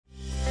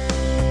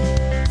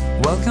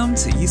Welcome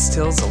to East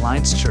Hills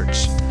Alliance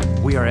Church.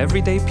 We are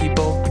everyday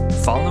people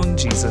following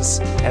Jesus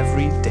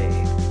every day.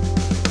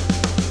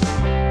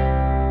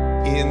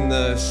 In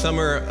the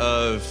summer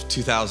of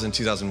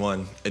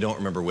 2001, I don't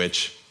remember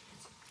which,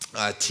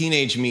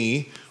 teenage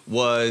me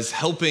was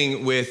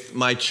helping with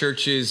my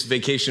church's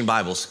vacation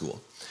Bible school.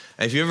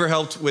 And if you ever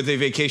helped with a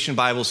vacation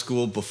Bible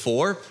school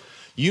before,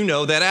 you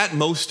know that at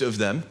most of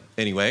them,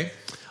 anyway,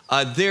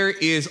 there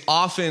is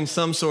often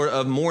some sort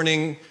of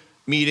morning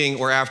meeting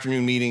or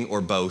afternoon meeting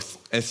or both,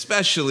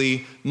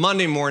 especially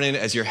Monday morning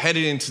as you're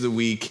headed into the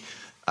week.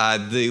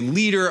 The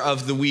leader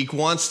of the week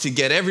wants to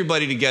get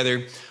everybody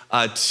together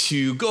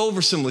to go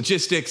over some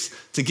logistics,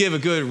 to give a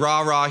good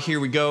rah-rah, here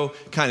we go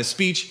kind of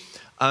speech,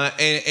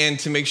 and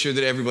to make sure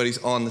that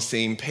everybody's on the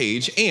same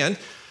page, and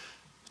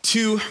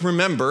to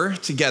remember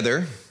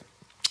together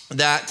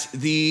that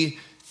the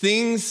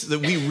things that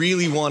we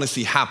really want to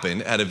see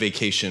happen at a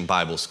vacation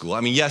Bible school. I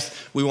mean, yes,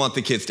 we want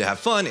the kids to have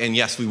fun, and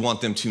yes, we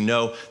want them to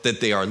know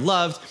that they are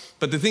loved,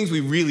 but the things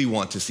we really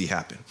want to see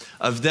happen,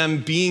 of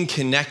them being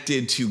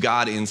connected to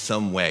God in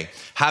some way,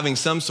 having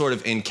some sort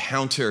of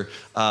encounter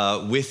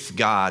with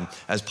God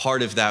as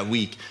part of that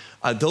week,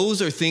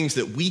 those are things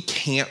that we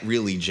can't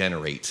really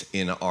generate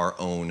in our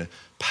own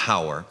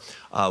power.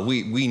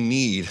 We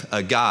need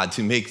a God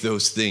to make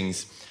those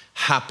things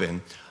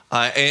happen.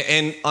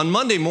 And on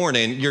Monday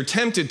morning, you're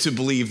tempted to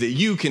believe that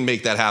you can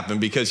make that happen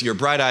because you're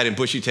bright-eyed and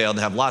bushy-tailed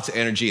and have lots of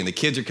energy, and the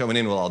kids are coming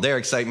in with all their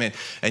excitement,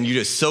 and you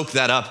just soak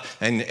that up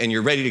and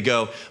you're ready to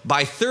go.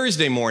 By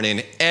Thursday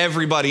morning,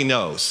 everybody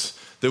knows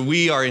that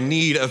we are in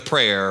need of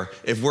prayer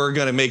if we're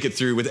gonna make it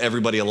through with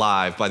everybody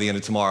alive by the end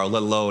of tomorrow,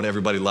 let alone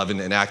everybody loving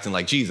and acting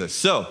like Jesus.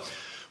 So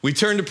we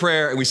turn to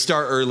prayer and we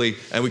start early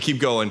and we keep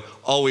going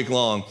all week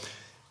long.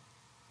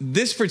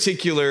 This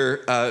particular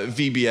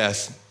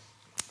VBS,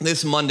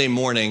 this Monday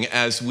morning,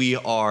 as we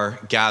are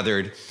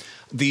gathered,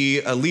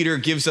 the leader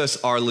gives us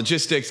our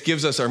logistics,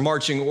 gives us our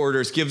marching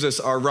orders, gives us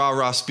our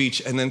rah-rah speech,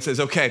 and then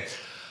says, okay,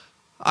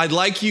 I'd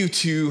like you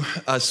to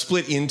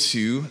split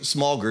into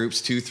small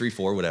groups, 2, 3,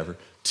 4, whatever,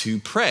 to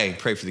pray.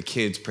 Pray for the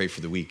kids, pray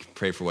for the week,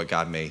 pray for what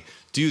God may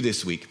do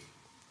this week,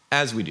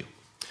 as we do.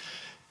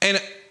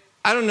 And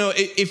I don't know,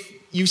 if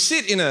you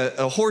sit in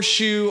a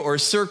horseshoe or a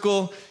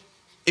circle,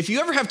 if you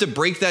ever have to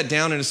break that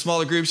down into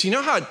smaller groups, you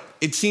know how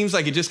it seems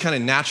like it just kind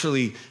of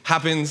naturally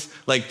happens,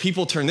 like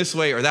people turn this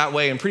way or that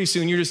way, and pretty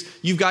soon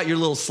you've got your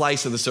little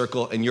slice of the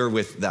circle and you're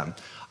with them.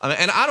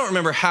 And I don't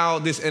remember how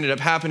this ended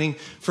up happening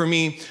for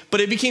me,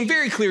 but it became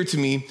very clear to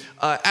me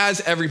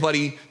as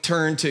everybody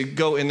turned to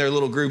go in their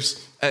little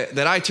groups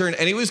that I turned,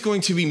 and it was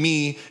going to be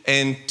me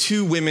and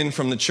 2 women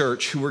from the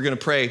church who were going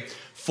to pray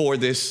for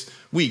this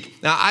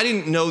week. Now, I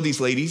didn't know these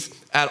ladies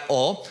at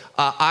all.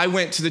 I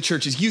went to the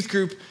church's youth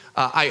group.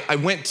 I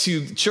went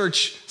to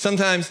church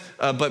sometimes,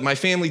 but my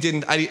family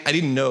didn't. I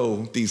didn't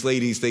know these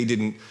ladies. They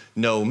didn't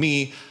know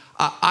me.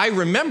 I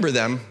remember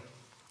them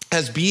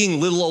as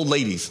being little old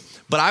ladies,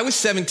 but I was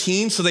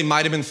 17, so they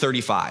might have been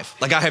 35.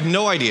 Like, I have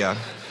no idea.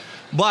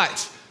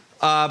 But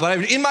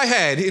in my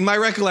head, in my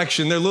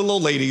recollection, they're little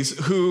old ladies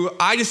who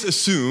I just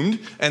assumed,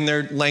 and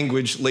their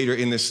language later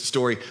in this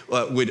story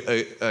would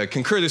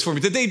concur this for me,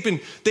 that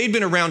they'd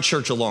been around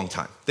church a long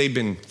time. They'd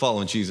been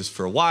following Jesus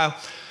for a while.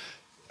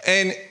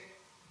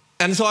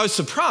 And so I was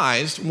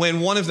surprised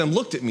when one of them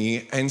looked at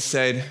me and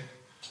said,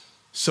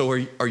 so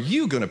are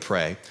you gonna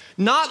pray?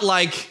 Not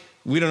like,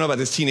 we don't know about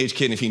this teenage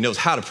kid and if he knows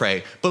how to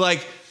pray, but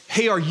like,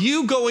 hey, are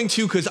you going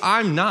to? Because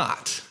I'm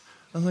not.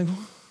 I'm like,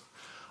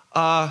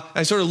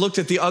 I sort of looked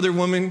at the other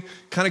woman,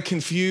 kind of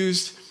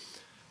confused,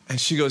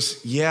 and she goes,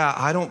 yeah,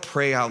 I don't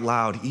pray out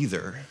loud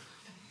either.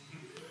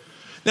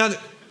 Now,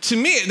 to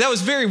me, that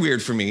was very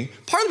weird for me,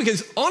 partly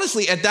because,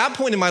 honestly, at that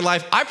point in my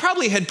life, I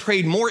probably had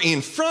prayed more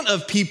in front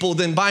of people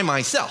than by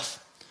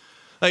myself.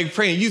 Like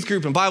praying in youth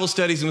group and Bible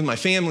studies and with my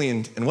family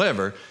and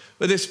whatever.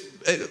 But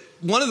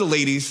one of the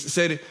ladies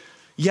said,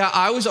 yeah,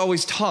 I was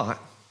always taught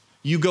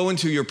you go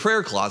into your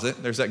prayer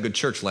closet, there's that good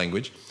church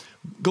language,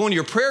 go into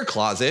your prayer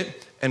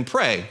closet and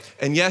pray.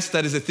 And yes,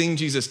 that is a thing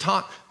Jesus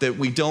taught, that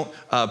we don't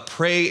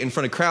pray in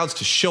front of crowds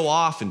to show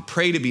off and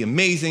pray to be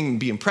amazing and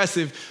be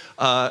impressive.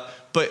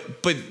 But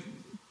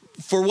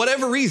for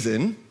whatever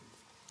reason,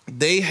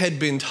 they had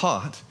been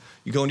taught,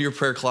 you go into your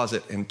prayer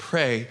closet and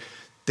pray.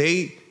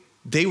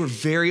 They were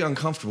very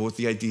uncomfortable with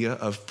the idea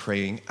of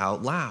praying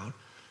out loud.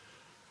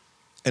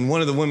 And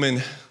one of the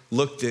women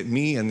looked at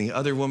me and the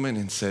other woman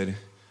and said,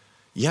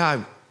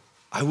 yeah,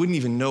 I wouldn't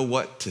even know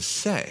what to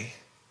say.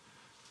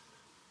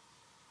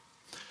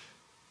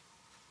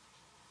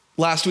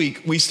 Last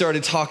week, we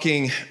started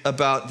talking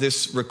about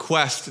this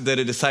request that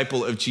a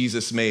disciple of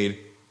Jesus made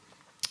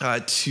I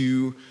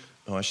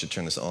should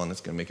turn this on. That's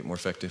going to make it more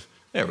effective.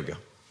 There we go.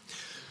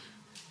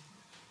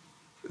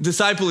 A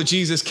disciple of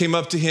Jesus came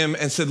up to him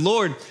and said,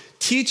 Lord,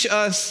 teach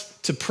us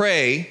to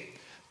pray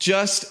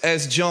just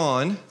as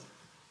John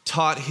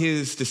taught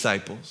his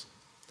disciples.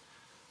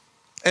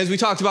 As we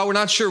talked about, we're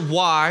not sure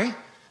why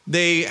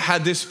they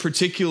had this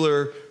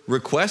particular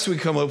requests. We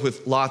come up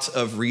with lots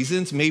of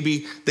reasons.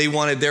 Maybe they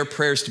wanted their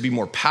prayers to be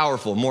more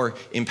powerful, more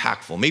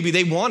impactful. Maybe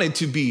they wanted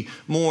to be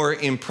more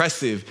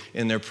impressive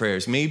in their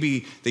prayers.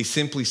 Maybe they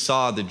simply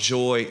saw the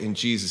joy in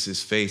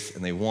Jesus' face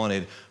and they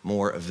wanted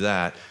more of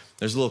that.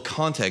 There's a little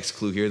context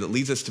clue here that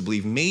leads us to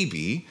believe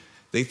maybe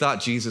they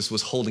thought Jesus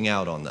was holding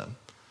out on them.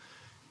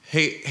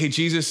 Hey,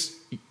 Jesus,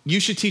 you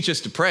should teach us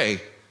to pray.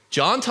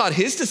 John taught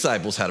his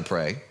disciples how to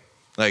pray.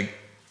 Like,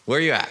 where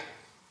are you at?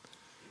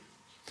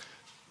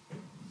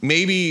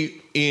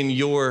 Maybe in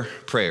your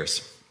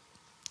prayers,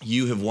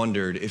 you have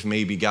wondered if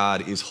maybe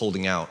God is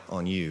holding out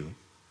on you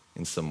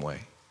in some way.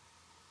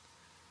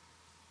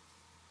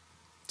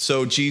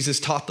 So Jesus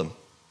taught them.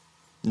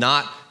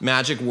 Not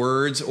magic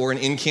words or an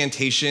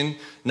incantation,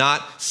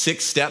 not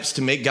 6 steps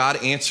to make God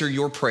answer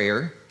your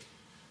prayer,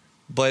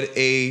 but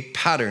a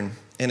pattern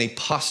and a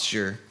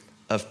posture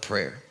of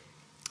prayer,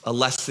 a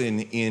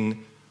lesson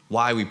in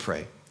why we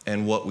pray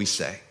and what we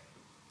say.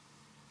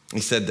 He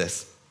said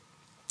this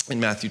in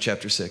Matthew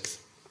chapter 6.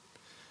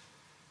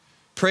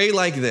 Pray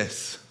like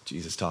this,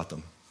 Jesus taught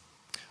them.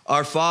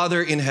 Our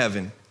Father in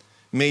heaven,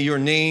 may your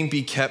name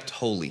be kept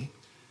holy.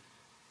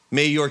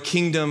 May your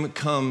kingdom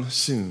come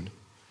soon.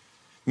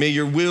 May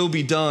your will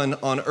be done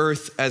on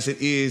earth as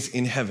it is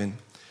in heaven.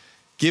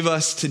 Give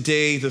us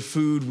today the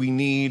food we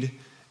need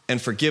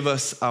and forgive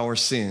us our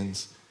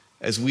sins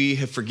as we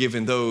have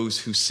forgiven those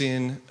who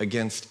sin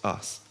against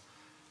us.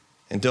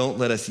 And don't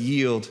let us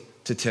yield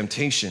to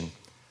temptation,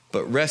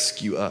 but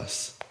rescue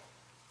us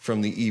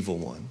from the evil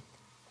one.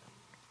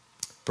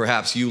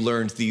 Perhaps you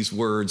learned these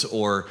words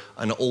or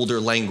an older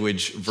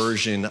language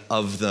version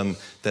of them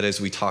that, as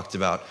we talked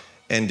about,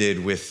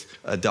 ended with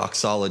a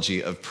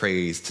doxology of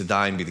praise. To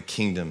thine be the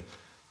kingdom,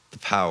 the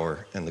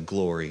power, and the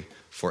glory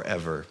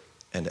forever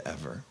and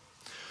ever.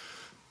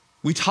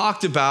 We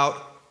talked about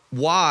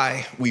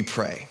why we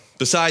pray.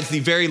 Besides the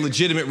very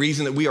legitimate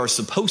reason that we are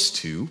supposed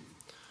to,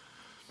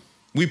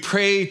 we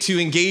pray to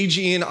engage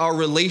in our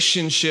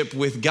relationship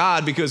with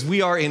God because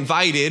we are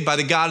invited by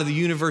the God of the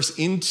universe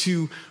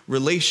into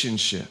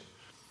relationship.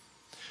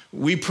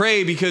 We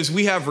pray because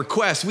we have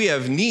requests, we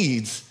have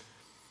needs,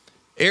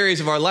 areas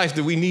of our life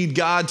that we need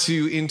God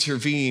to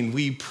intervene.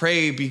 We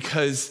pray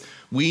because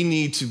we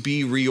need to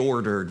be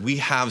reordered. We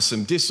have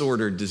some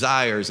disordered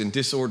desires and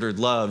disordered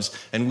loves,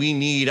 and we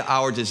need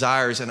our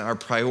desires and our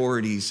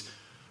priorities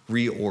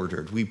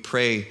reordered. We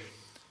pray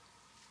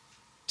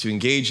to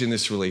engage in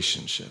this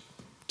relationship,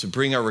 to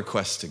bring our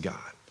requests to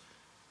God,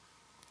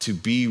 to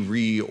be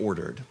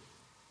reordered.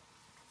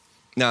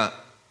 Now,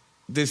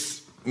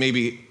 this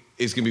maybe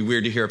is going to be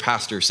weird to hear a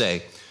pastor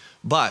say,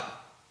 but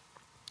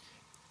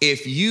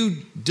if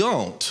you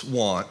don't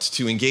want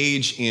to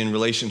engage in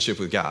relationship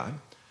with God,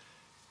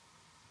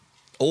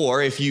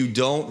 or if you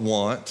don't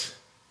want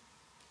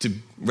to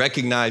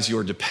recognize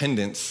your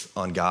dependence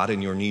on God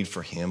and your need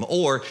for him,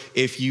 or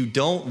if you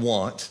don't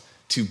want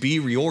to be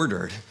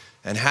reordered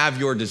and have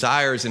your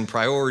desires and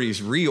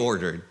priorities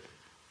reordered,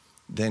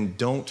 then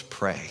don't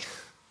pray.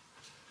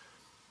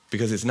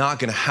 Because it's not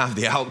going to have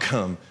the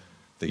outcome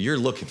that you're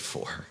looking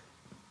for.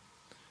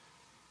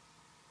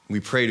 We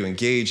pray to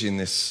engage in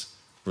this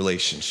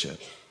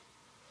relationship,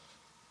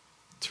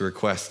 to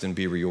request and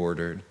be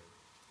reordered.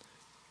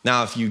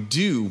 Now, if you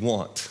do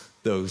want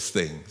those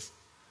things,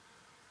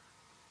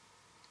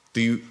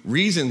 the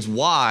reasons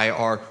why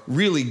are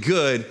really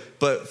good,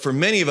 but for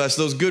many of us,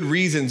 those good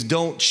reasons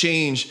don't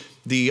change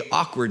the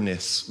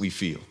awkwardness we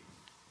feel.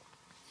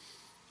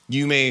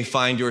 You may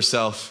find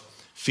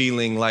yourself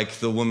feeling like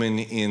the woman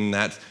in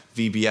that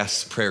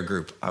VBS prayer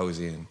group I was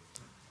in.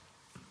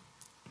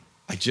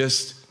 I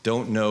just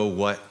don't know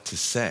what to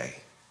say.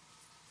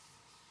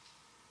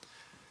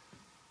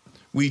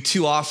 We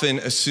too often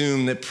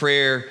assume that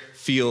prayer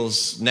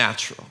feels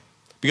natural.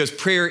 Because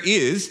prayer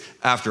is,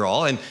 after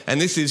all, and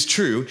this is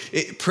true,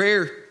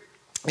 prayer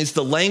is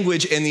the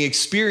language and the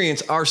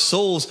experience our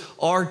souls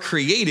are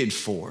created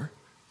for.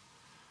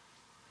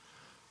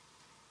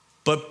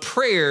 But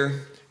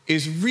prayer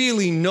is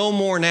really no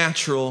more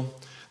natural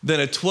than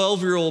a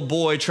 12-year-old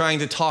boy trying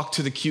to talk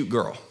to the cute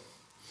girl.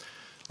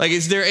 Like,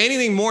 is there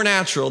anything more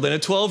natural than a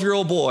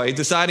 12-year-old boy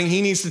deciding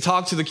he needs to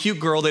talk to the cute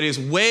girl that is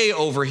way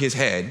over his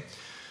head?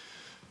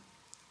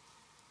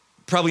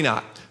 Probably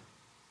not.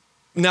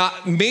 Now,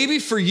 maybe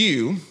for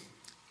you,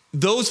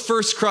 those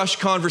first crush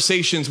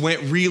conversations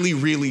went really,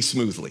 really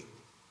smoothly.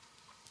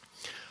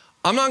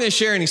 I'm not going to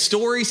share any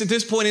stories at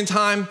this point in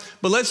time,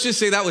 but let's just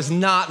say that was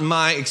not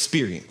my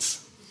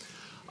experience.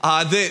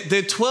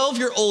 The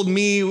 12-year-old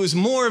me was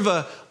more of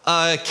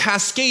a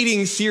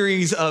cascading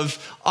series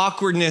of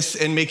awkwardness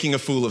and making a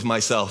fool of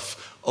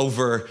myself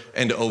over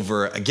and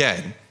over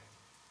again.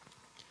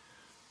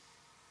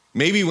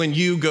 Maybe when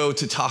you go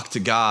to talk to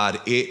God,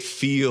 it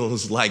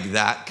feels like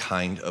that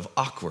kind of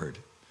awkward.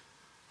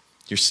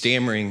 You're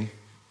stammering,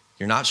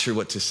 you're not sure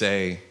what to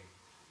say.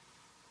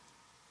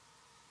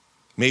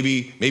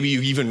 Maybe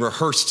you even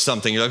rehearsed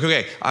something. You're like,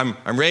 okay,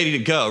 I'm ready to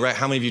go, right?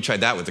 How many of you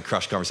tried that with the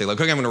crush conversation? Like,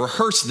 okay, I'm gonna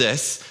rehearse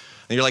this.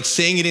 And you're like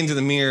saying it into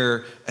the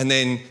mirror, and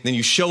then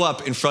you show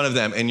up in front of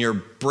them and your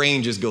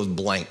brain just goes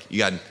blank. You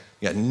got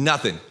You got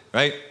nothing,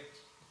 right?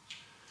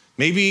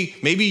 Maybe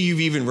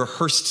you've even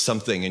rehearsed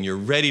something and you're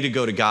ready to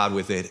go to God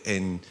with it,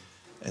 and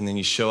then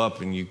you show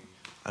up and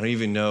I don't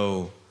even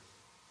know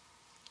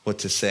what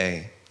to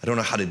say. I don't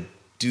know how to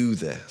do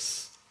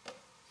this.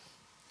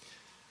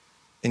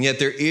 And yet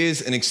there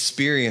is an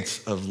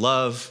experience of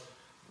love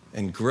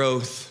and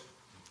growth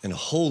and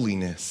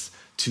holiness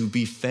to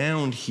be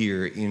found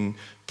here in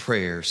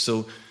prayer.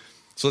 So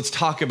let's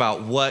talk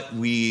about what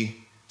we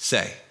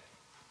say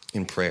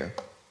in prayer.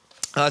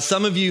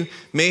 Some of you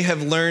may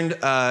have learned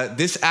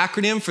this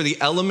acronym for the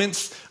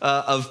elements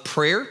of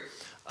prayer.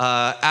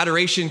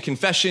 Adoration,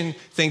 confession,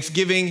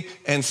 thanksgiving,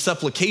 and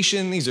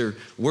supplication. These are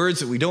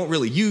words that we don't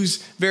really use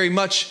very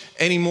much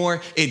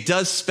anymore. It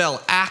does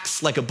spell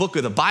Acts like a book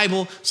of the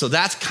Bible, so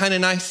that's kind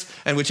of nice.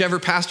 And whichever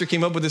pastor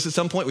came up with this at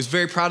some point was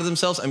very proud of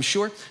themselves, I'm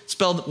sure.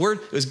 Spelled word,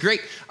 it was great.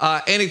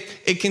 And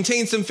it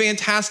contains some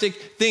fantastic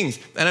things.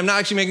 And I'm not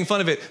actually making fun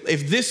of it.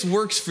 If this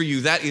works for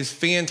you, that is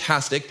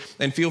fantastic.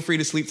 And feel free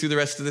to sleep through the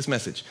rest of this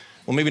message.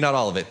 Well, maybe not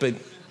all of it, but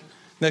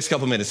next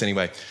couple minutes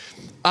anyway.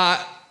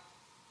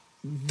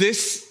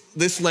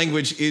 This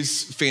language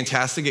is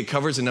fantastic. It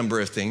covers a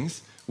number of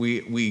things.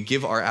 We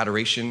give our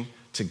adoration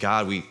to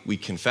God. We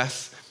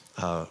confess.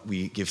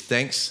 We give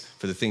thanks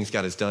for the things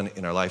God has done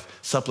in our life.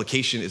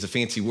 Supplication is a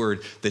fancy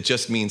word that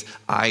just means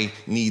I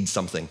need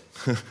something.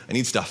 I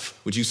need stuff.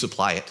 Would you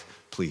supply it,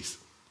 please?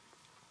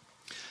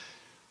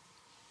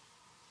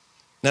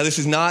 Now, this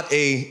is not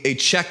a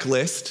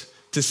checklist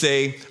to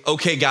say,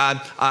 okay, God,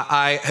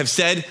 I have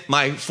said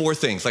my 4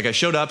 things. Like I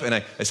showed up and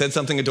I said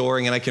something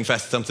adoring and I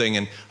confessed something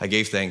and I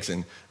gave thanks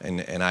and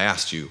I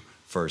asked you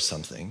for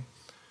something.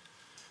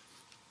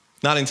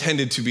 Not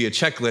intended to be a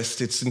checklist.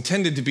 It's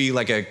intended to be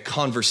like a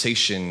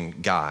conversation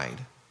guide,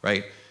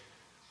 right?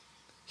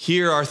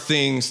 Here are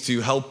things to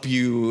help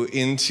you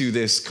into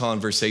this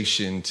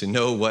conversation, to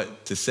know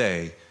what to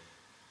say,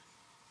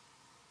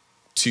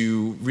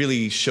 to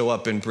really show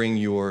up and bring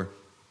your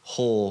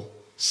whole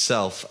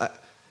self.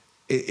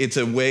 It's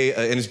a way,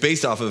 and it's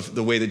based off of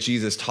the way that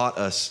Jesus taught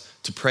us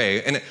to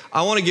pray. And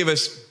I want to give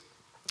us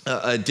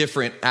a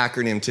different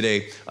acronym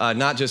today,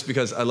 not just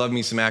because I love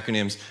me some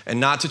acronyms,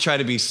 and not to try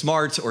to be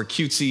smart or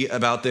cutesy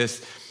about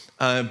this,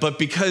 but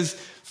because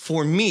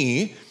for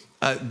me,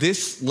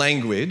 this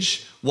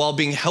language, while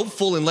being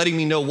helpful in letting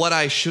me know what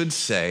I should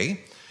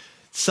say,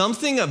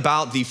 something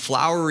about the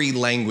flowery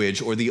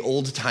language or the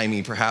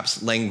old-timey,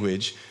 perhaps,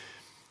 language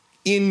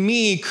in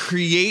me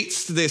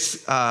creates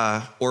this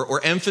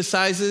or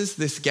emphasizes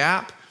this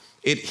gap.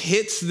 It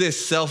hits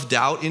this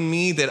self-doubt in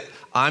me that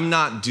I'm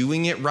not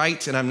doing it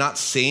right and I'm not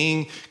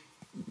saying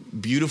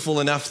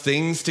beautiful enough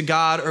things to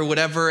God or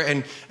whatever.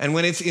 And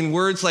when it's in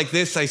words like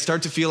this, I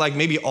start to feel like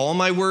maybe all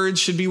my words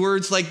should be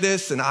words like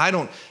this and I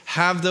don't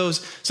have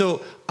those.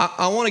 So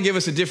I want to give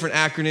us a different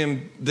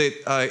acronym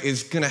that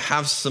is going to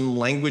have some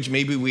language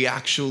maybe we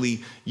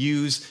actually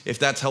use, if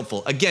that's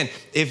helpful. Again,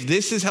 if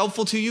this is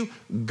helpful to you,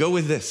 go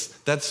with this.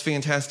 That's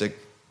fantastic.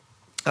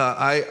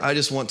 I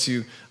just want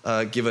to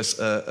give us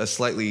a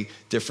slightly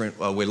different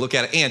way to look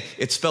at it. And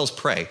it spells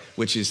pray,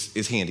 which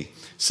is handy.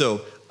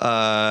 So,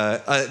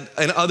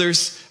 and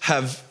others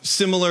have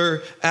similar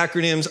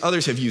acronyms.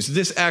 Others have used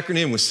this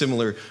acronym with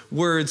similar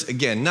words.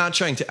 Again, not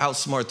trying to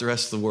outsmart the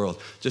rest of the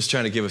world, just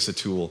trying to give us a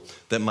tool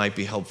that might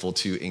be helpful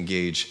to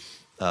engage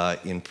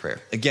in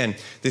prayer. Again,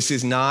 this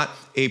is not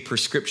a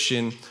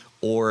prescription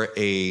or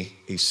a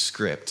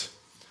script.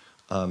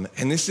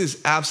 And this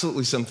is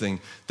absolutely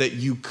something that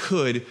you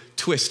could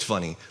twist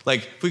funny.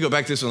 Like, if we go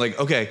back to this one, like,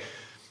 okay,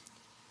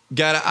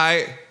 God,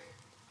 I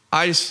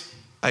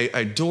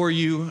adore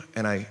you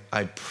and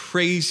I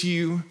praise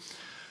you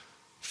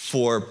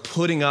for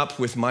putting up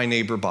with my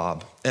neighbor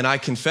Bob. And I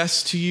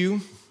confess to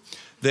you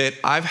that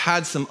I've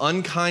had some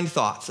unkind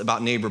thoughts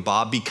about neighbor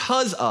Bob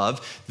because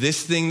of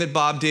this thing that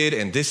Bob did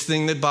and this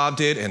thing that Bob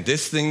did and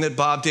this thing that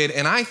Bob did.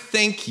 And I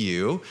thank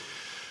you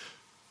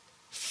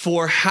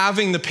for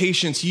having the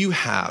patience you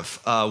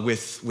have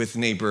with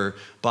neighbor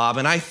Bob.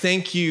 And I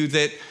thank you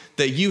that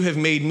you have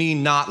made me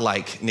not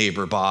like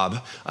neighbor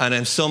Bob, and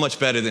I'm so much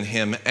better than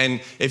him.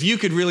 And if you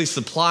could really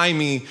supply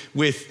me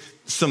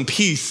with some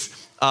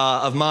peace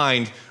of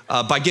mind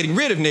by getting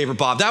rid of neighbor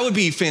Bob, that would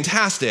be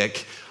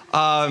fantastic.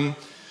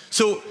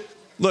 So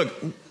look,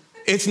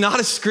 it's not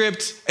a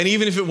script, and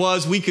even if it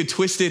was, we could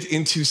twist it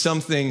into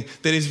something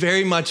that is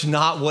very much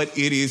not what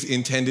it is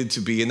intended to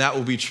be, and that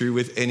will be true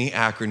with any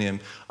acronym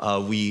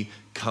we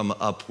come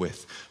up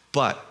with.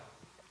 But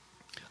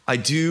I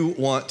do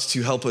want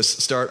to help us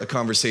start a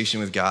conversation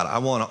with God. I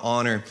want to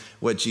honor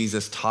what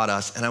Jesus taught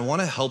us, and I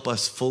want to help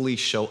us fully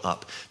show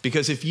up.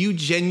 Because if you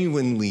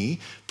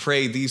genuinely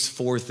pray these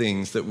 4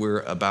 things that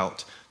we're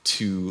about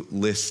to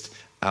list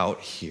out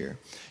here,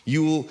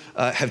 you will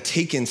have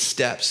taken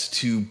steps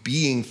to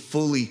being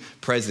fully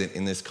present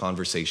in this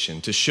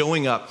conversation, to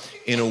showing up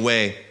in a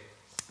way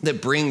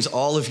that brings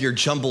all of your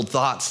jumbled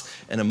thoughts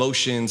and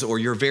emotions or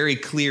your very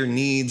clear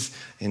needs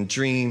and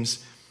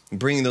dreams,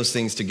 bringing those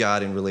things to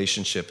God in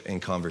relationship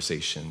and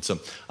conversation. So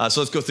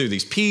let's go through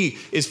these. P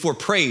is for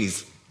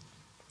praise.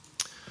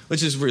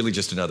 which is really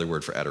just another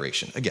word for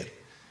adoration. Again,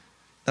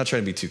 not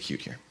trying to be too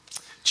cute here.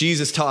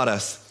 Jesus taught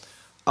us,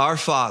 "Our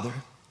Father,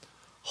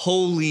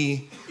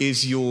 holy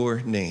is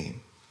your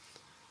name."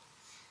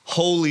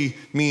 Holy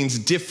means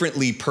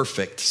differently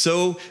perfect,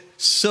 so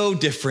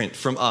different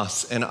from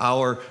us and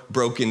our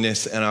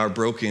brokenness and our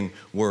broken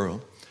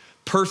world.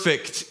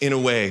 Perfect in a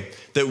way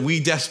that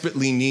we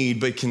desperately need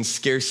but can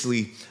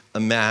scarcely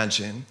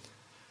imagine.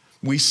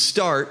 We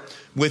start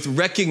with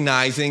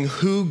recognizing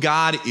who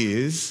God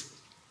is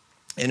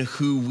and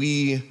who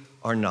we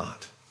are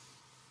not.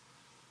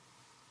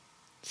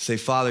 Say,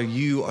 "Father,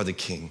 you are the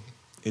King.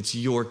 It's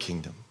your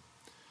kingdom.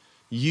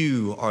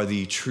 You are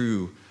the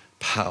true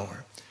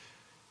power.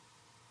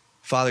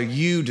 Father,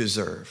 you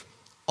deserve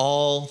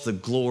all the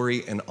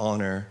glory and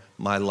honor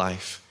my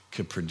life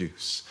could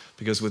produce."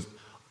 Because with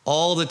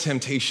all the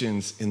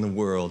temptations in the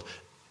world,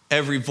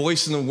 every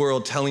voice in the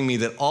world telling me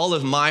that all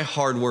of my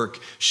hard work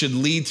should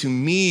lead to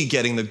me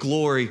getting the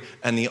glory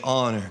and the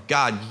honor,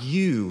 God,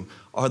 you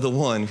are the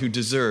one who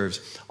deserves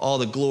all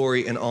the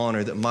glory and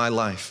honor that my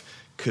life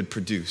could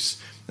produce.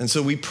 And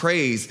so we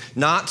praise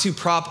not to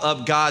prop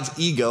up God's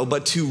ego,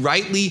 but to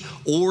rightly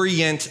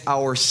orient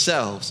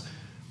ourselves,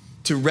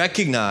 to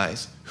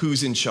recognize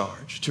who's in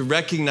charge, to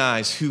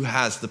recognize who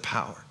has the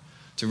power,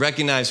 to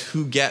recognize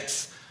who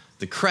gets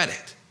the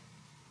credit.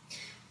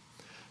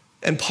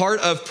 And part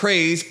of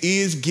praise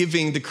is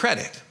giving the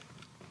credit.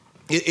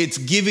 It's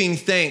giving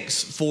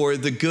thanks for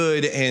the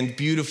good and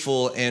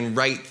beautiful and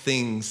right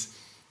things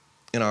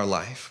in our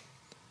life.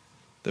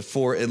 That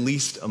for at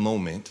least a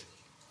moment,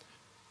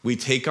 we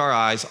take our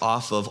eyes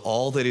off of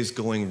all that is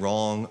going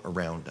wrong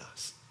around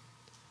us.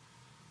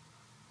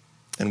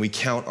 And we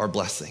count our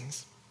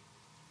blessings.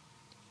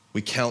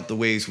 We count the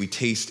ways we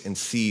taste and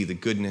see the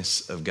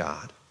goodness of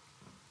God.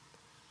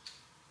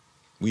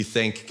 We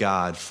thank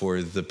God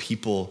for the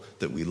people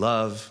that we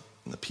love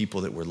and the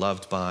people that we're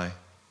loved by.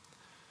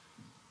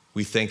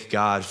 We thank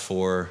God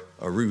for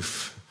a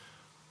roof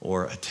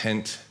or a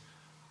tent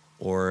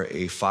or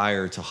a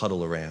fire to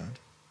huddle around.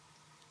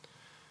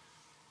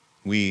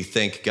 We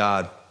thank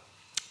God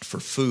for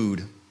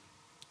food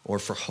or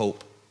for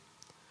hope,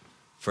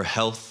 for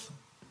health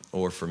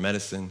or for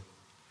medicine,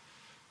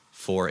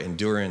 for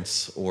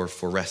endurance or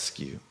for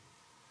rescue.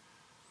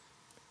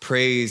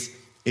 Praise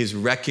is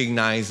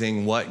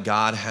recognizing what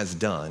God has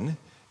done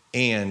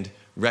and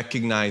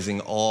recognizing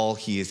all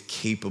he is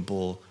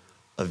capable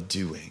of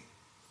doing,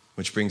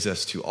 which brings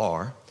us to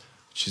R,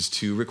 which is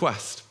to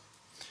request.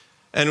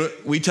 And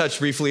we touched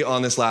briefly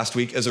on this last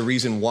week as a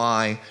reason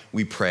why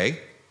we pray,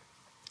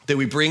 that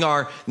we bring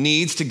our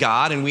needs to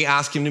God and we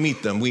ask him to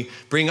meet them. We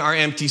bring our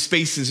empty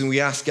spaces and we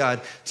ask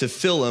God to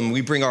fill them.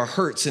 We bring our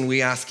hurts and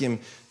we ask him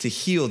to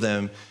heal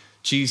them.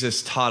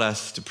 Jesus taught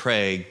us to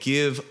pray,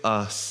 "Give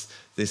us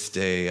this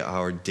day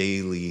our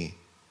daily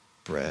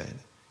bread."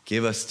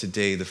 Give us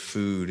today the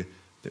food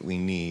that we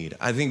need.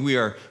 I think we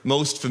are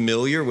most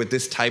familiar with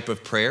this type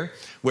of prayer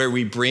where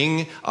we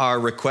bring our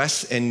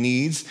requests and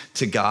needs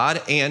to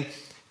God, and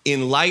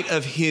in light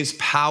of his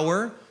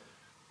power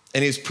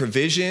and his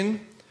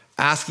provision,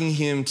 asking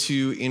him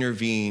to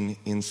intervene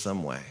in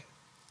some way.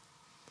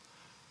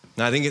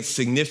 Now, I think it's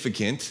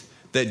significant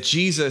that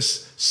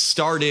Jesus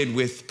started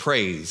with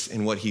praise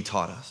in what he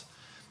taught us.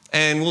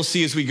 And we'll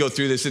see as we go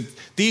through this,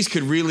 these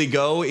could really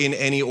go in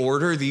any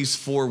order, these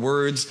 4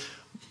 words,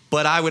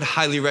 but I would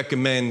highly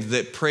recommend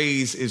that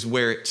praise is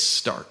where it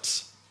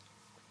starts.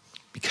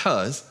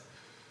 Because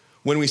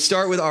when we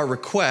start with our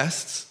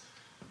requests,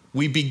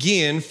 we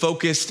begin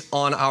focused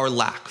on our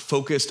lack,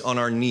 focused on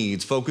our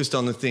needs, focused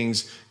on the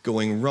things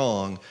going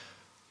wrong.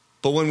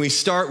 But when we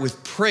start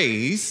with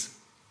praise,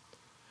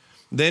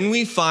 then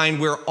we find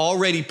we're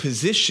already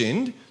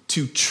positioned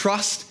to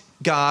trust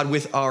God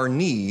with our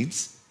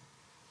needs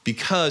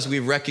because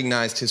we've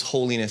recognized his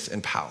holiness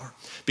and power,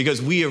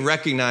 because we have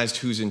recognized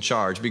who's in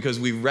charge, because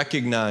we've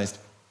recognized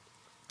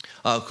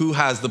who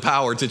has the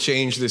power to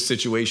change this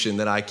situation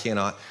that I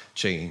cannot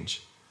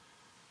change,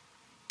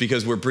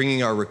 because we're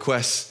bringing our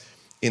requests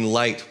in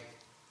light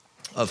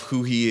of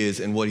who he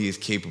is and what he is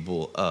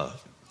capable of.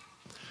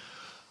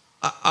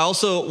 I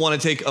also want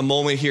to take a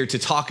moment here to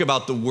talk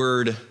about the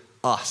word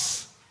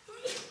us,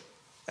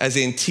 as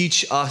in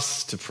teach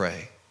us to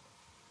pray.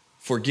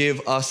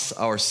 Forgive us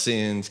our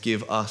sins,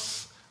 give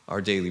us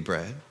our daily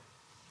bread.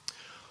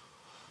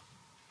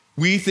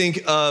 We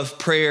think of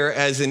prayer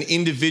as an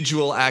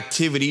individual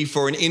activity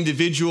for an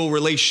individual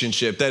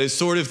relationship. That is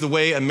sort of the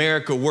way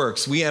America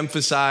works. We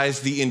emphasize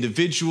the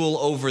individual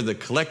over the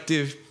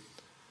collective,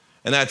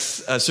 and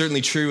that's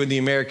certainly true in the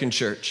American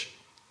church.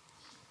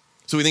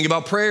 So we think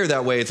about prayer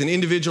that way. It's an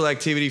individual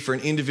activity for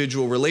an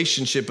individual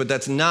relationship, but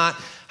that's not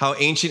how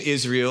ancient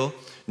Israel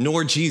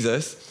nor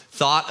Jesus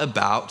thought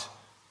about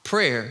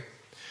prayer.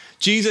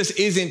 Jesus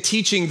isn't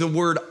teaching the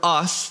word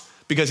us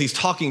because he's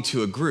talking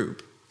to a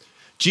group.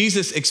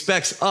 Jesus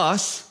expects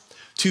us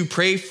to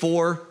pray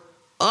for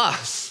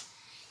us.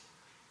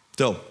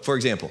 So, for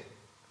example,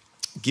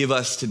 give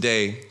us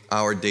today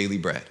our daily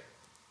bread.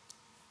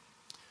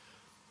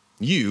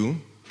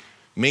 You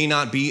may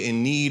not be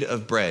in need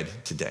of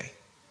bread today.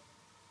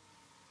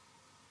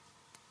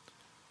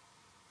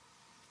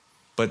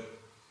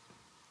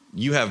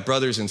 you have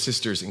brothers and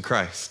sisters in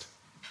Christ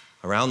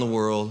around the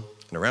world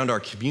and around our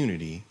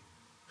community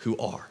who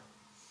are.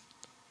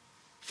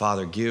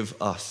 Father, give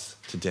us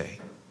today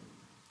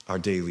our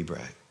daily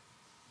bread.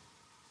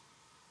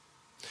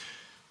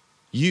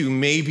 You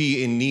may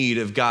be in need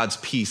of God's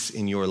peace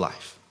in your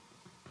life.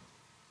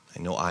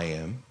 I know I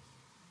am.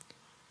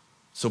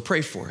 So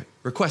pray for it,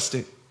 request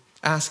it,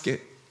 ask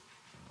it.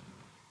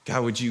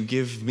 God, would you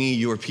give me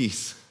your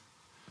peace?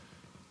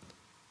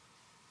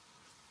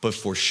 But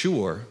for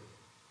sure,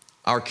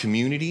 our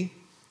community,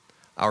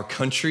 our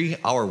country,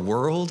 our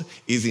world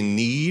is in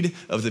need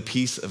of the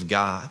peace of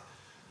God.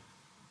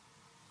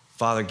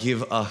 Father,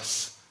 give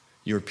us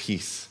your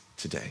peace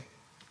today.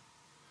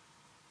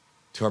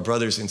 To our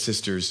brothers and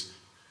sisters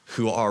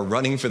who are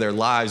running for their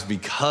lives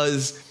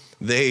because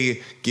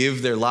they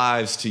give their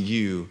lives to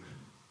you,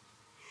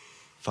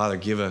 Father,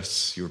 give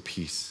us your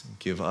peace.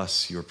 Give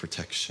us your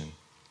protection.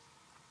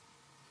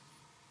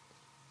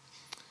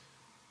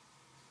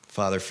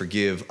 Father,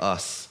 forgive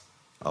us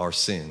our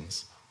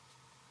sins.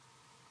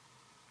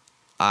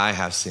 I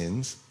have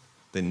sins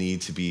that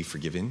need to be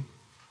forgiven,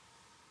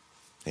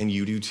 and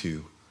you do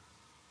too.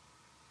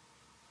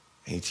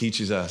 And he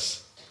teaches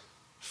us,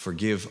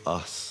 forgive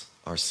us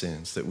our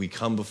sins, that we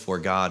come before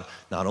God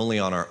not only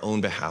on our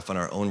own behalf, on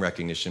our own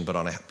recognition, but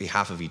on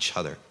behalf of each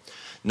other.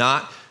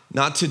 Not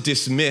to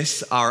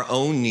dismiss our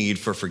own need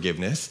for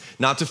forgiveness,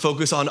 not to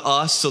focus on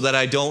us so that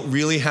I don't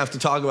really have to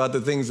talk about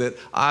the things that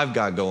I've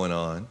got going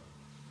on,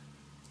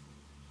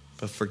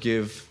 but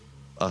forgive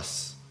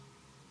us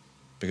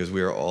because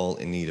we are all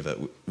in need of it,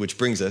 which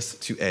brings us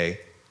to A,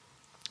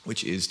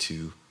 which is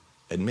to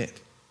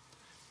admit.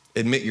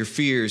 Admit your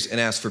fears and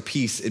ask for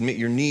peace. Admit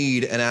your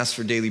need and ask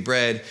for daily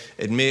bread.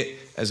 Admit,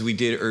 as we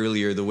did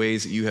earlier, the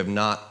ways that you have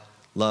not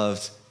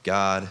loved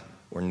God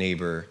or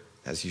neighbor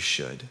as you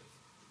should,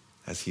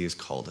 as he has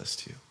called us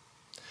to.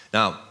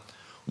 Now,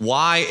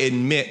 why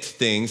admit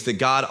things that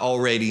God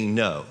already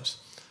knows?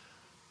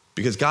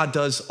 Because God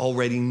does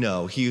already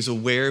know. He is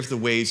aware of the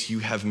ways you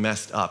have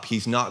messed up.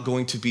 He's not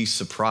going to be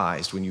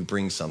surprised when you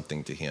bring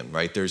something to him,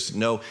 right? There's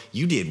no,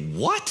 you did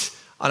what?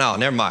 Oh, no,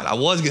 never mind. I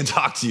was going to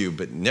talk to you,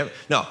 but never.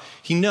 No,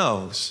 he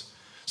knows.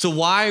 So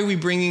why are we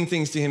bringing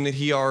things to him that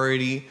he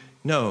already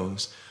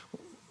knows?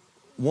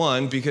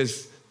 One,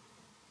 because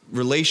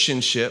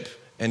relationship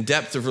and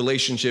depth of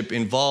relationship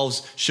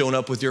involves showing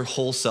up with your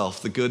whole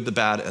self, the good, the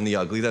bad, and the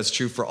ugly. That's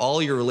true for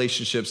all your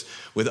relationships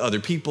with other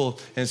people,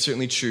 and it's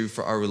certainly true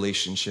for our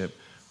relationship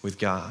with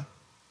God.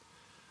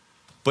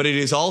 But it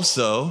is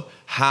also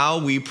how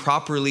we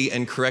properly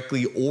and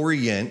correctly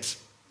orient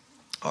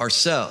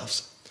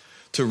ourselves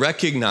to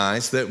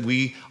recognize that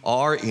we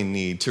are in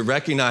need, to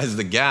recognize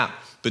the gap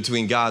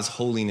between God's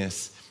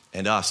holiness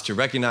and us, to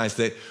recognize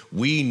that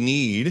we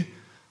need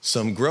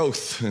some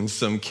growth and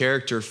some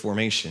character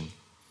formation.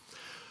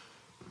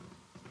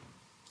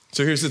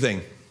 So here's the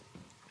thing.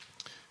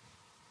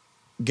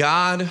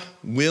 God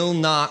will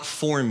not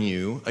form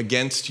you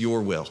against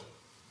your will.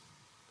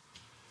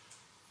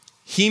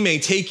 He may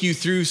take you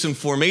through some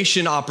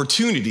formation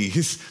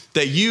opportunities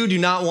that you do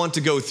not want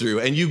to go through,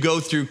 and you go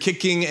through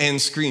kicking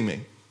and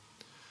screaming.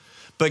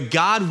 But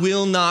God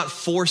will not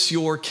force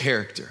your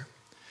character.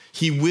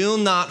 He will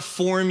not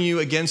form you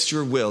against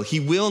your will. He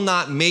will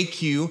not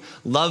make you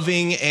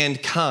loving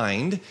and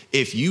kind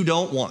if you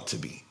don't want to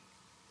be.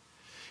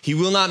 He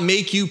will not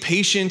make you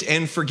patient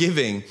and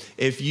forgiving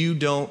if you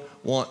don't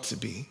want to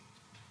be.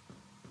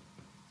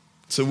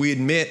 So we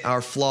admit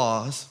our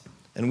flaws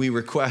and we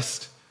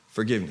request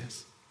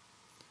forgiveness.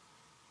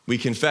 We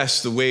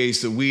confess the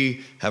ways that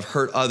we have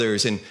hurt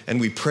others and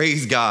we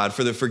praise God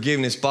for the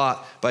forgiveness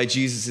bought by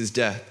Jesus'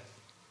 death.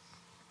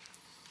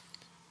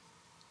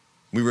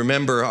 We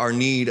remember our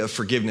need of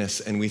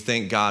forgiveness and we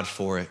thank God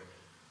for it.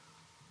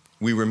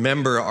 We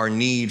remember our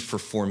need for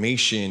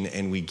formation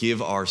and we give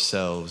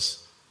ourselves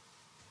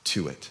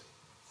to it.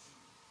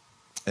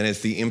 And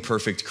as the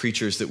imperfect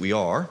creatures that we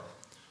are,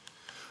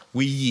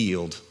 we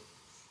yield.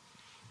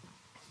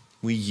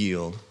 We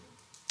yield.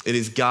 It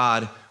is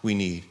God we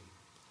need.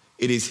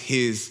 It is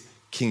his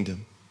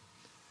kingdom.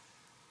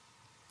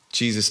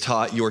 Jesus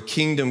taught, your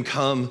kingdom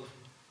come,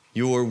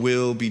 your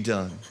will be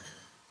done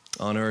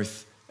on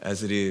earth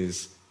as it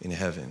is in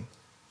heaven.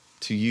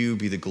 To you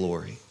be the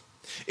glory.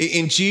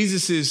 In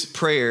Jesus'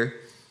 prayer,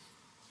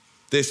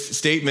 this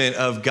statement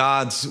of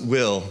God's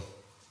will,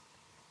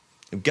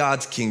 of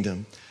God's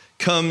kingdom,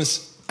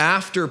 comes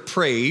after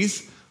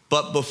praise,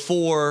 but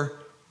before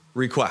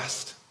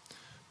request.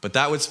 But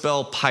that would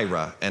spell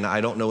pyra, and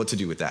I don't know what to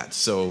do with that.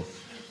 So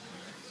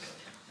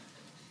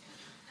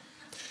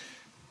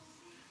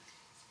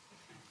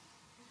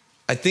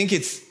I think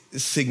it's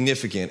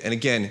significant. And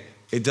again,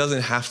 it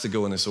doesn't have to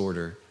go in this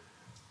order.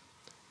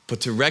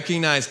 But to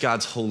recognize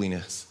God's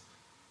holiness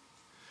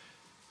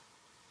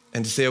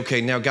and to say,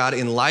 okay, now God,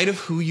 in light of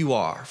who you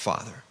are,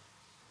 Father,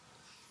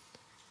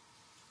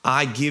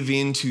 I give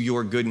in to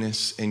your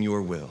goodness and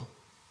your will.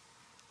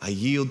 I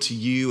yield to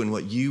you and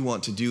what you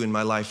want to do in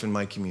my life and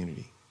my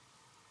community.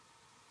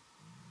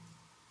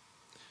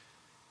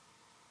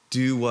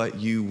 Do what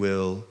you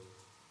will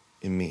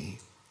in me.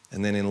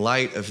 And then in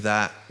light of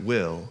that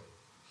will,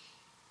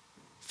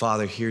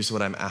 Father, here's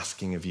what I'm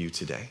asking of you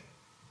today.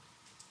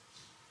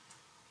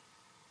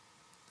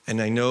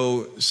 And I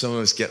know some of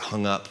us get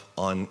hung up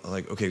on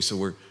like, okay, so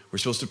we're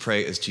supposed to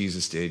pray as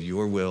Jesus did,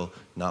 your will,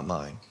 not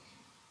mine.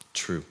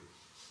 True.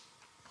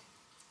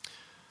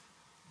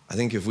 I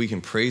think if we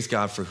can praise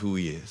God for who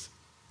he is,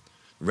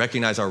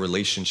 recognize our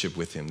relationship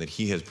with him, that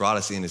he has brought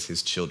us in as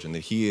his children, that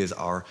he is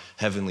our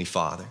heavenly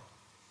Father,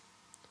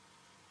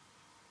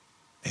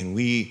 and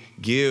we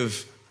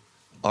give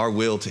our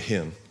will to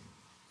him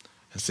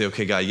and say,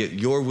 okay, God,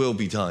 your will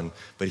be done,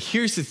 but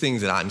here's the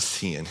things that I'm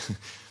seeing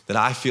that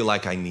I feel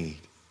like I need.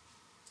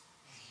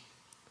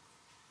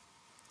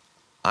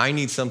 I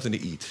need something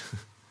to eat.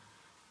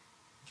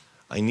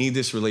 I need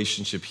this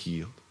relationship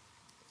healed.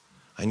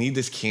 I need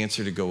this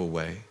cancer to go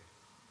away.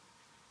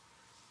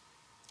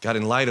 God,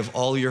 in light of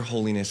all your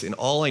holiness and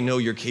all I know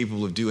you're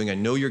capable of doing, I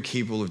know you're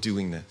capable of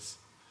doing this.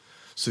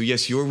 So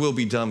yes, your will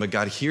be done, but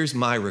God, here's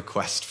my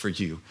request for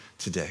you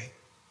today.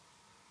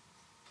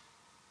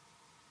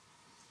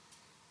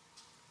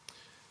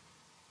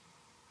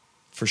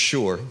 For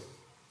sure,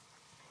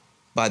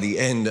 by the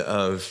end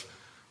of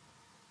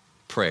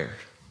prayer,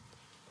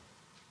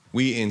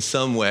 we in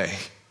some way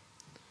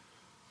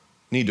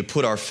need to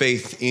put our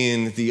faith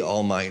in the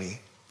Almighty,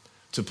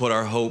 to put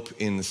our hope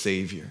in the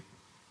Savior,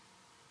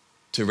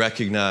 to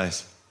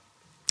recognize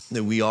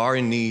that we are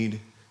in need,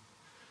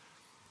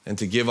 and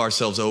to give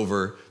ourselves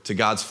over to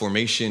God's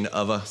formation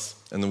of us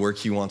and the work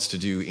he wants to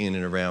do in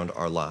and around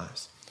our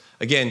lives.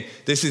 Again,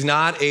 this is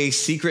not a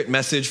secret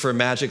message for a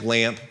magic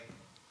lamp.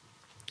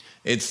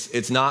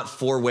 It's not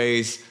 4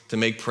 ways to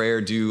make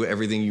prayer do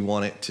everything you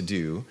want it to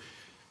do.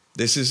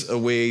 This is a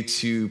way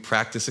to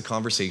practice a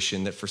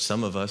conversation that for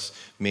some of us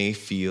may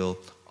feel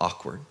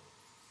awkward.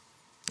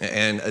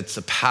 And it's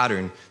a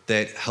pattern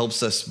that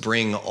helps us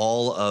bring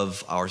all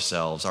of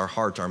ourselves, our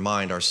heart, our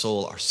mind, our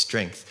soul, our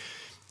strength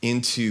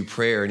into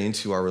prayer and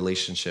into our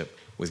relationship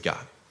with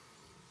God.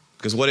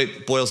 Because what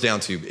it boils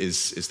down to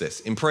is this.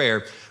 In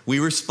prayer, we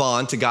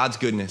respond to God's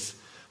goodness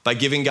by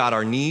giving God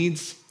our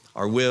needs,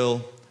 our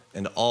will,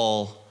 and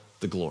all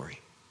the glory.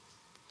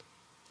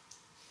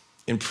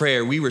 In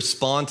prayer, we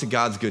respond to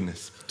God's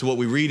goodness, to what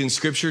we read in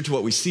Scripture, to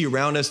what we see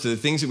around us, to the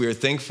things that we are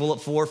thankful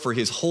for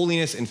his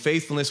holiness and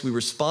faithfulness. We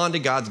respond to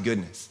God's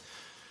goodness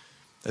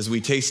as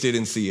we taste it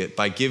and see it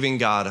by giving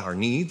God our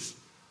needs,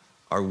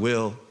 our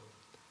will,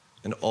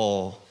 and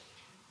all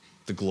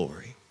the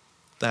glory.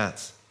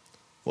 That's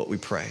what we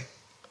pray.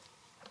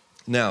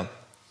 Now,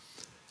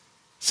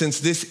 since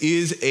this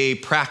is a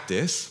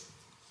practice,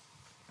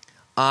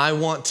 I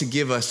want to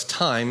give us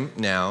time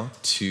now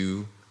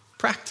to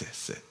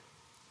practice it.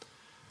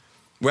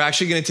 We're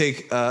actually going to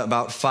take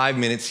about 5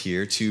 minutes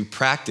here to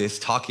practice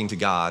talking to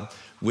God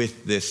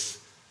with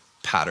this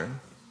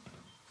pattern.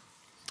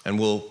 And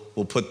we'll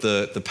put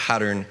the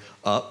pattern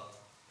up.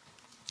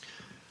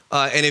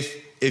 And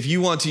if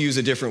you want to use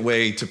a different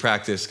way to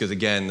practice, because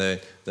again,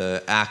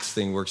 the Acts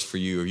thing works for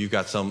you, or you've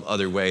got some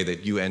other way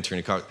that you enter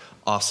into car,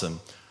 awesome.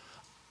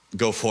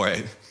 Go for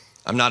it.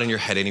 I'm not in your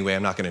head anyway.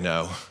 I'm not going to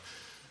know.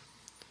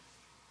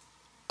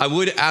 I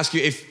would ask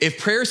you, if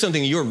prayer is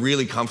something you're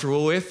really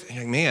comfortable with, and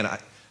you're like, man,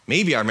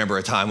 maybe I remember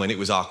a time when it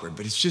was awkward,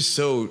 but it's just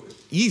so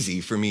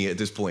easy for me at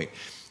this point.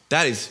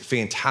 That is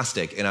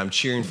fantastic, and I'm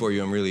cheering for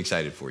you. I'm really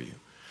excited for you.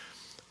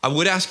 I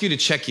would ask you to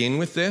check in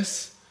with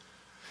this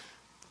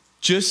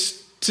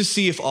just to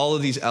see if all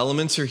of these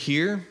elements are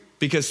here,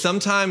 because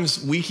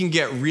sometimes we can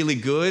get really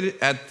good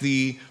at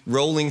the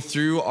rolling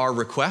through our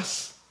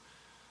requests.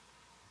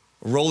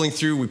 Rolling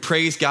through, we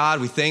praise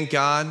God, we thank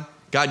God.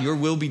 God, your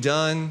will be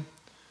done.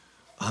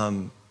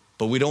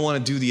 But we don't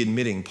want to do the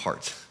admitting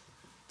part,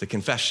 the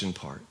confession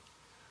part.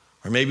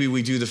 Or maybe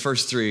we do the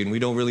first 3 and we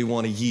don't really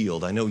want to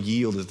yield. I know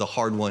yield is the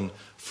hard one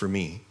for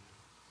me.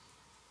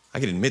 I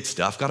can admit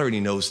stuff. God already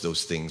knows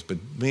those things. But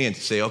man, to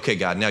say, okay,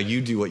 God, now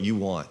you do what you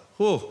want.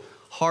 Whoa,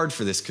 hard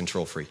for this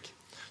control freak.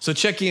 So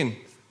check in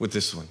with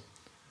this one.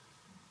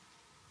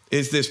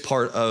 Is this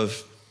part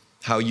of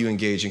how you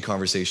engage in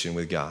conversation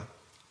with God?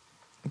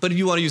 But if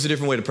you want to use a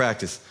different way to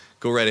practice,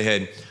 go right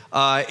ahead.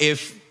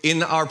 If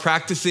in our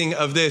practicing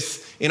of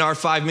this, in our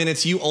 5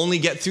 minutes, you only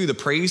get through the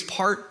praise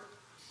part,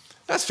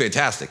 that's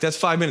fantastic. That's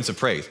 5 minutes of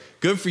praise.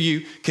 Good for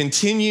you.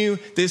 Continue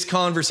this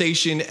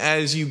conversation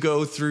as you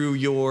go through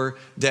your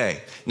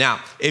day.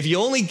 Now, if you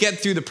only get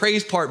through the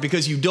praise part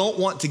because you don't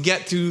want to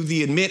get through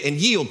the admit and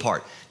yield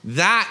part,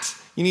 that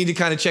you need to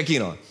kind of check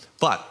in on.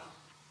 But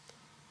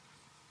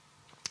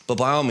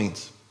by all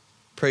means,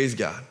 praise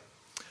God.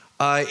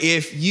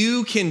 If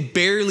you can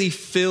barely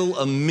fill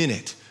a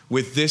minute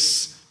with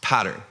this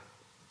pattern,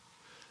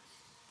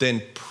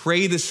 then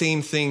pray the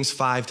same things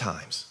 5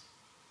 times.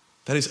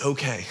 That is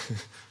okay.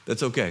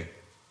 That's okay.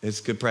 It's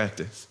good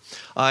practice.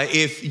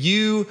 If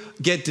you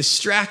get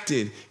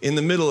distracted in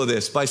the middle of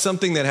this by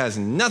something that has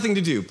nothing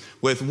to do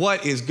with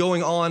what is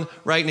going on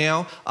right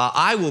now,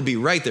 I will be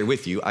right there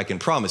with you. I can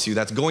promise you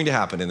that's going to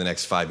happen in the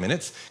next 5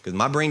 minutes because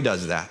my brain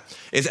does that.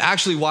 It's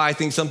actually why I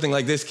think something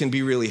like this can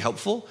be really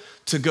helpful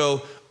to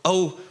go,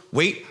 oh,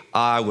 Wait,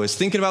 I was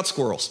thinking about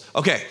squirrels.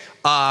 Okay,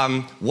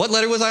 what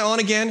letter was I on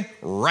again?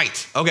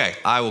 Right. Okay,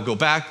 I will go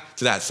back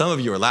to that. Some of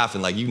you are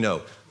laughing like you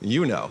know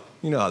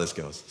how this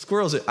goes.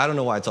 Squirrels, I don't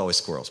know why it's always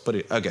squirrels,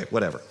 but okay,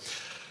 whatever.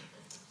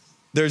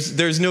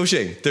 There's no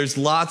shame. There's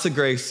lots of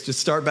grace. Just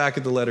start back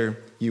at the letter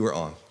you were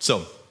on.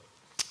 So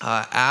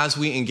as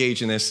we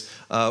engage in this,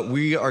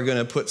 we are going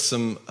to put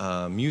some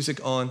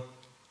music on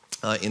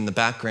in the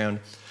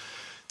background.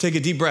 Take a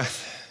deep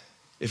breath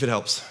if it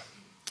helps.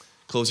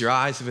 Close your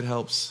eyes if it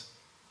helps.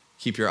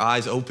 Keep your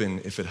eyes open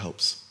if it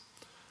helps.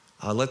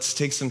 Let's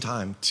take some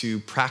time to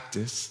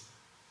practice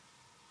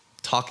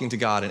talking to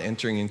God and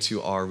entering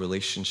into our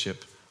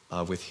relationship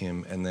with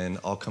him. And then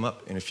I'll come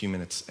up in a few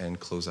minutes and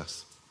close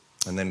us.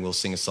 And then we'll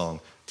sing a song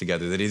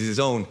together that is his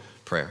own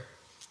prayer.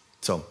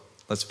 So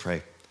let's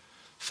pray.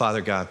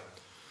 Father God,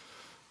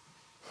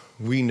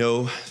 we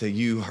know that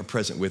you are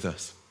present with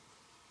us,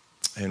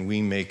 and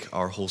we make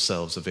our whole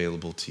selves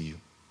available to you.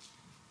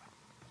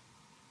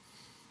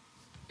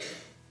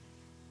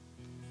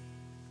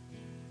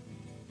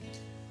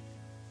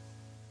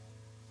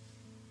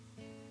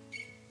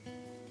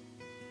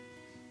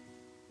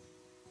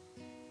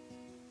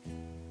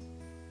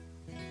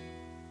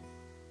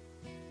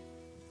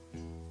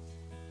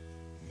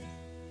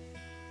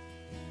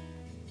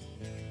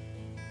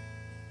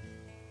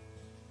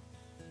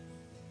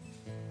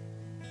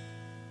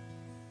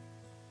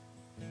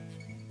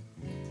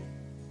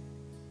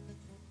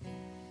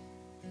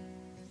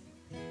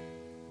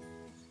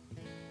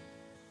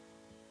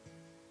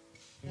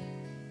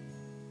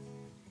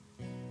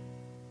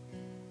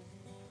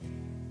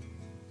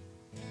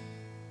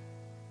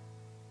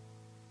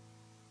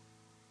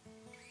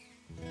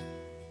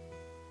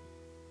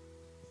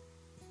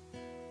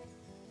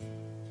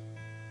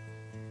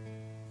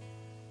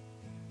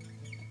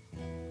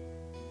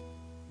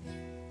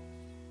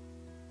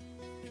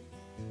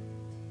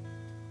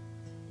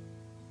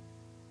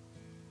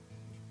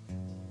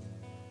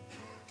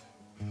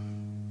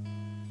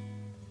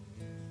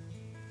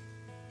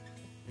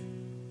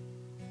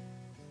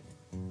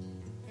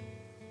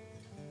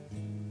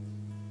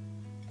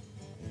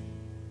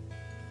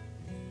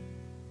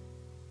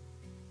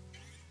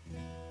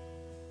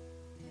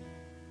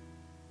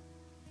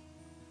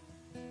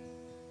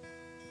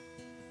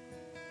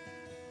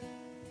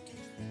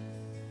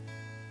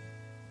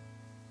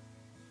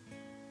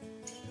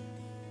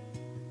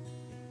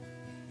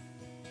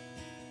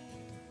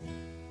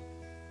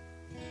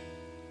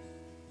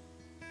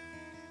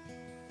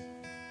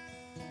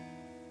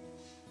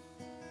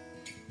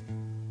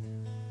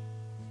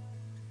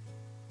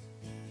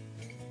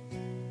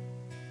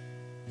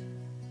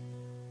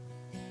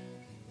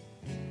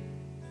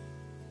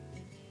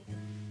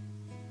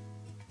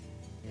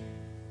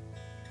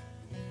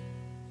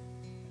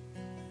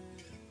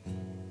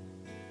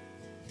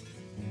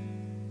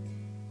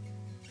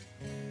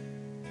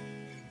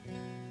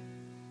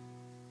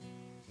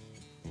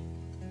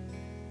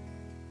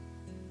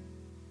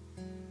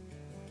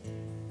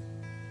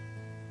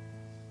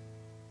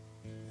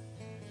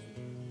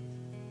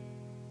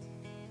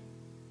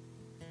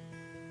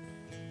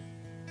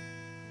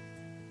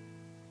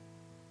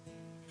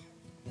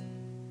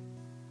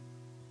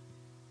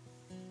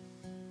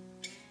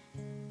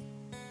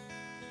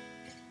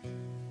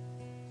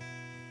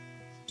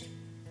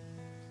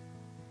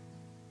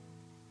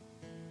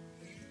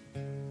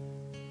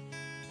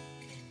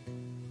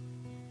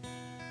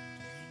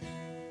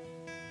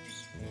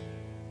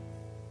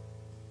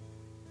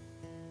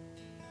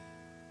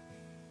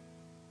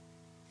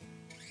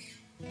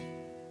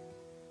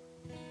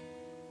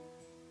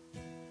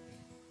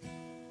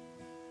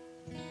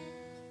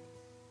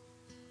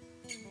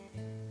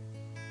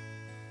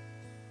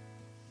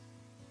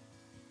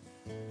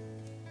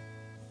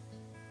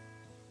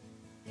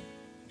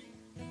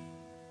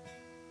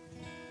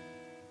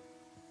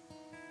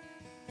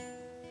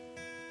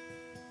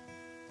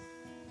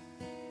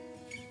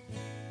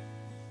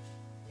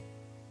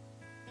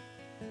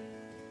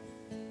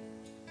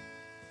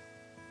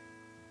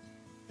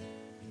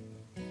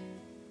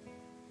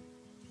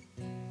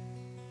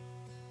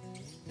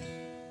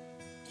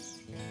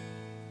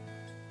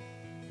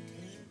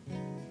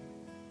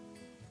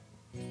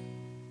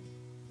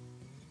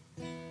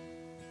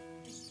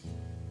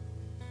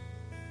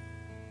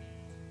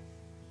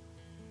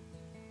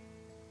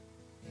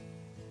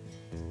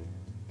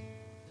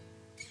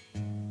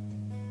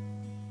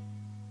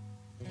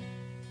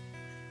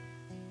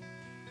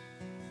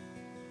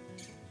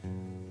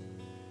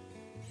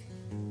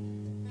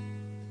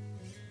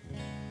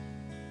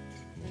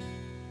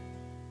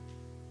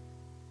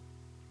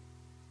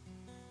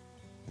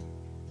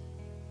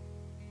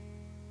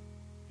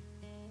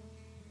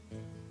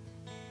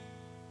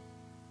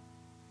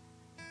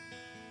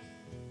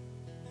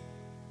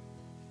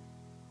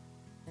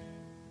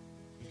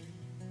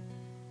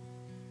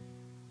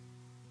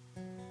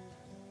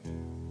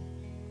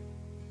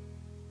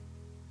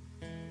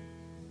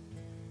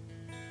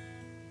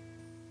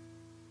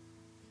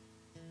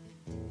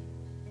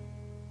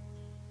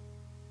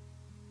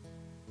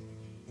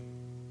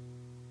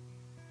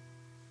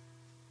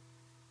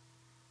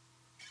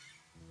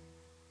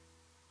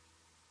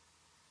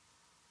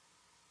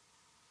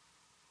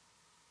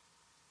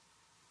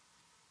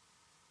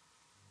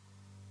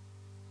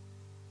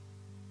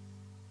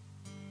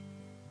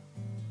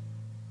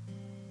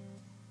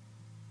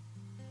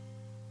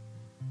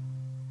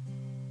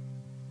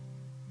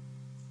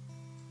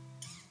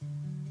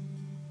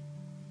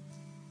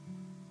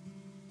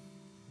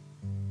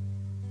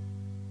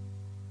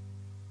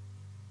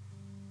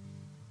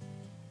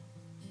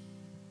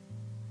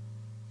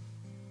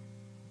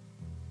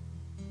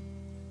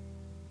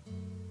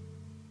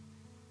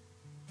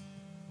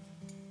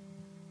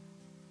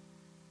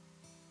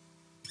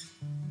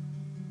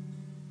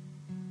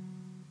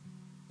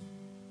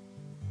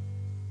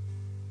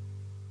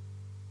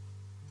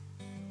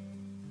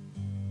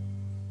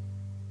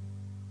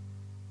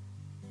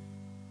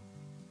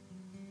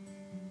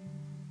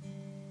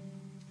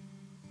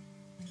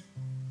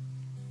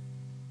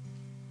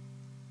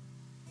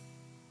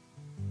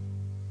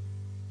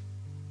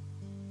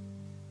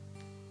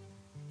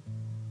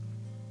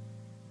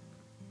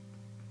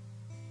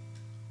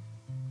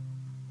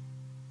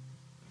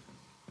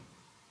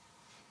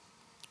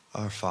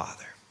 Our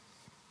Father,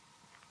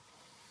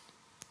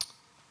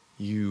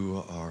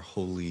 you are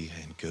holy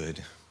and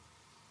good.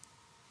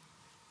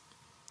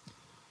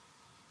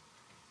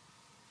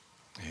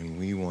 And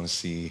we want to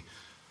see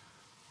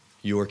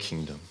your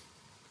kingdom.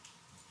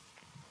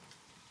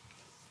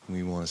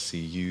 We want to see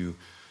you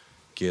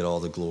get all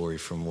the glory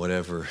from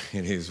whatever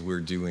it is we're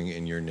doing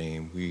in your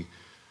name.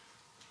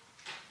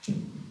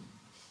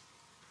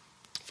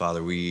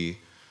 Father, we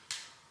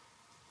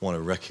want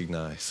to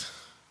recognize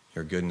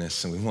your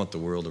goodness, and we want the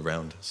world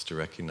around us to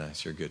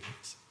recognize your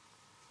goodness.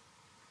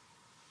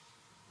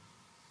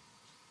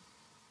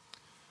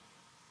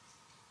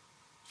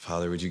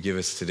 Father, would you give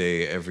us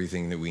today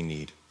everything that we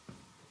need?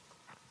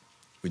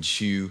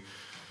 Would you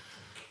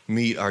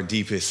meet our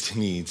deepest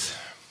needs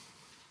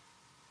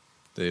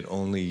that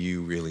only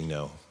you really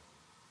know?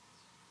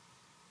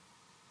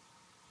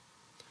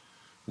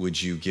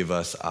 Would you give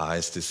us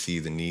eyes to see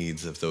the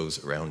needs of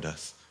those around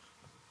us,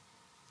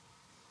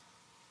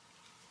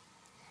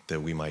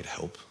 that we might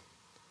help?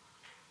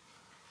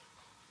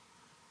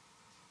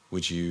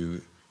 Would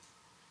you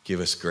give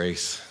us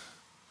grace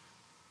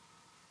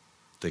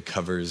that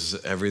covers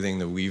everything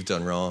that we've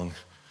done wrong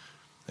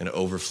and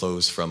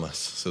overflows from us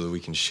so that we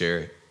can share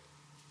it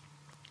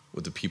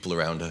with the people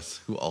around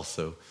us who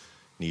also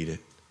need it?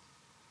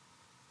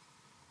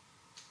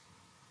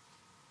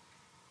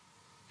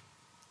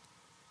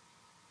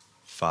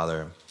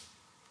 Father, I'm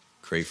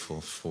grateful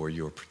for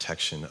your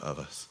protection of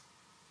us,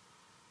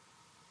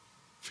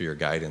 for your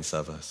guidance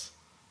of us.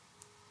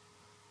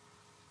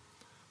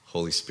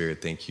 Holy Spirit,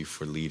 thank you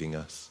for leading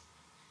us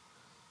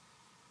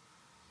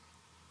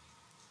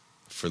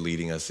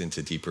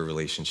into deeper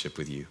relationship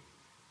with you.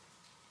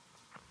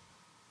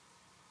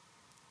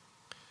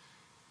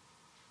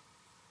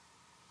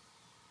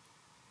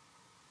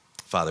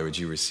 Father, would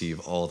you receive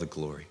all the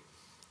glory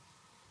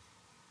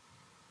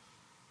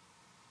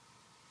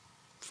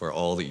for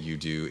all that you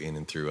do in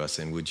and through us,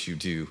 and would you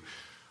do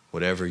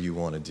whatever you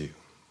want to do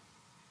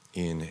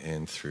in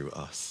and through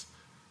us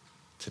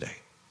today.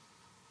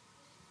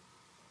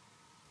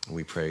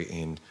 We pray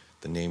in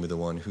the name of the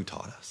one who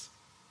taught us.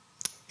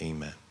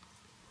 Amen.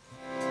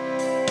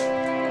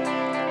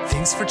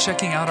 Thanks for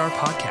checking out our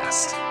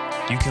podcast.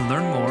 You can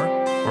learn more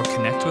or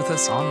connect with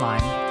us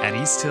online at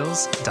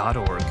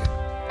easthills.org.